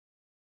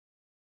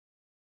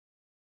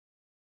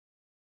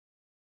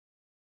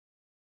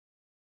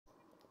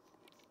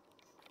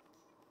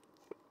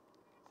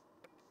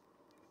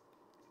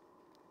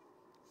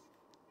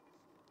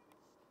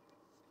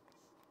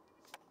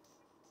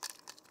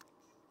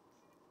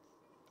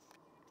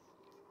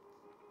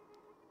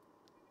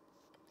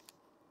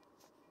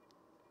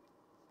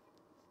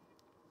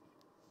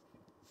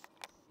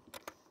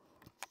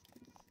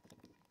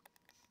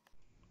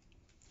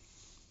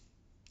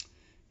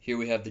Here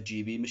we have the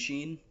GB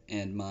machine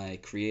and my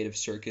creative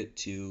circuit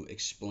to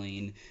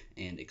explain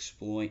and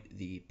exploit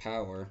the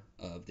power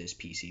of this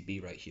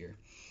PCB right here.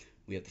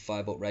 We have the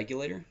 5-volt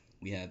regulator.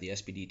 We have the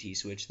SPDT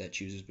switch that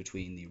chooses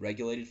between the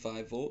regulated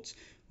 5 volts,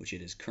 which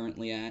it is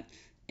currently at,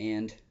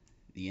 and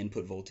the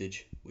input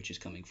voltage, which is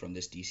coming from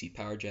this DC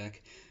power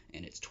jack,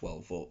 and it's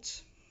 12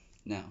 volts.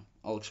 Now,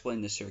 I'll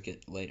explain this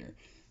circuit later,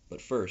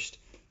 but first,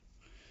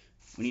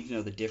 we need to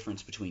know the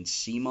difference between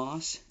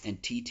CMOS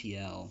and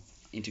TTL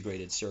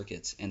integrated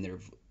circuits and their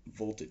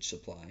voltage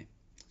supply.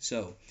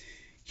 So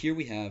here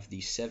we have the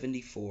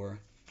 74LS00.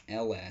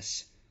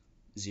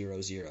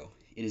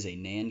 It is a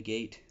NAND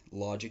gate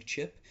logic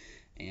chip,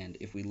 and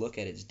if we look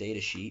at its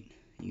data sheet,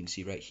 you can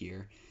see right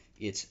here,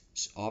 its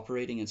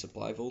operating and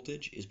supply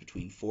voltage is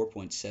between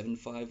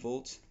 4.75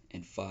 volts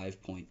and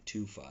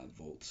 5.25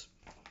 volts.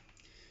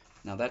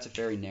 Now that's a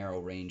very narrow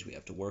range we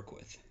have to work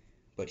with,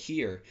 but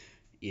here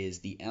is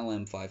the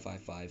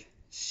LM555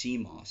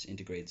 CMOS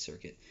integrated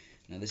circuit.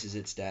 Now this is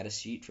its data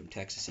sheet from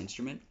Texas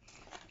Instrument,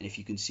 and if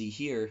you can see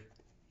here,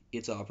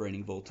 its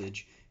operating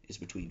voltage is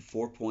between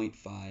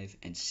 4.5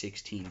 and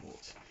 16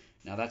 volts.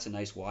 Now that's a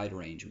nice wide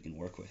range we can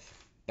work with.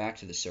 Back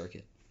to the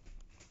circuit.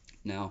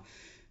 Now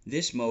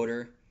this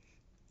motor,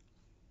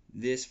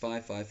 this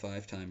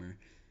 555 timer,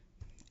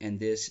 and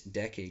this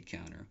decade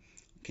counter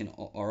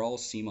are all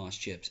CMOS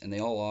chips, and they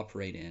all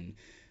operate in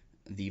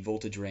the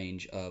voltage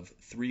range of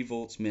 3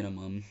 volts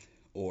minimum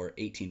or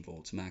 18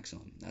 volts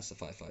maximum. That's the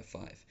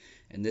 555.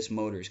 And this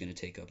motor is going to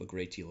take up a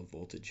great deal of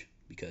voltage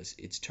because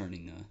it's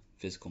turning a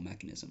physical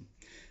mechanism.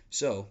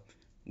 So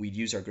we'd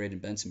use our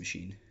Graydon-Benson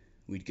machine.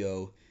 We'd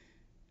go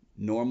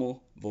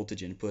normal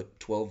voltage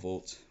input, 12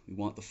 volts. We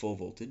want the full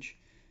voltage.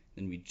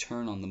 Then we'd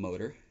turn on the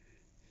motor.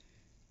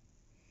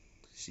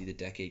 See the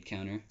decade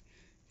counter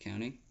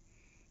counting.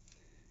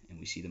 And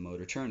we see the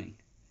motor turning.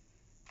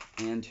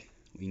 And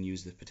we can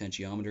use the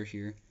potentiometer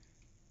here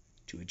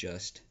to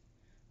adjust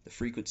the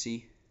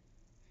frequency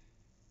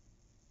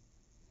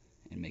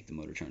and make the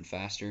motor turn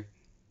faster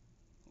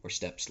or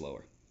step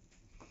slower.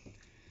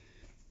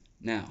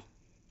 Now,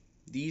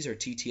 these are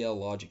TTL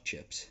logic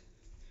chips,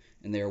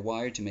 and they are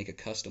wired to make a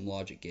custom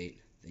logic gate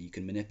that you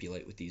can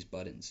manipulate with these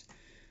buttons.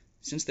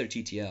 Since they're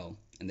TTL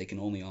and they can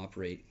only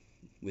operate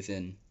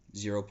within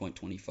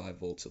 0.25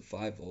 volts of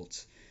 5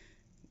 volts,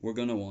 we're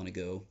going to want to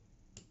go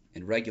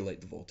and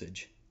regulate the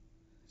voltage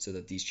so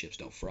that these chips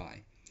don't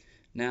fry.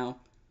 Now,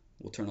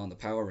 we'll turn on the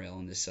power rail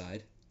on this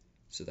side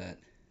so that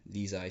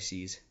these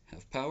ICs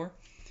have power,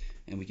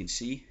 and we can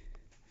see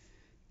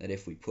that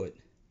if we put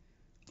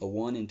a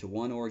 1 into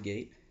one OR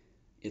gate,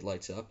 it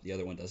lights up, the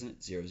other one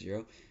doesn't, 0, 0.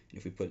 And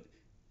if we put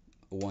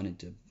a 1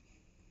 into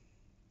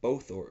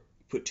both, or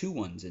put 2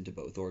 1s into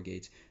both OR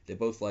gates, they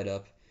both light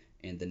up,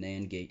 and the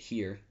NAND gate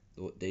here,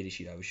 the data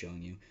sheet I was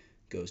showing you,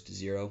 goes to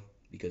 0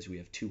 because we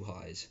have 2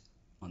 highs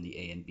on the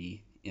A and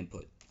B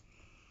input.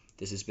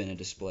 This has been a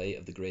display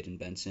of the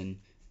Graydon-Benson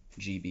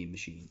GB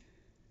machine.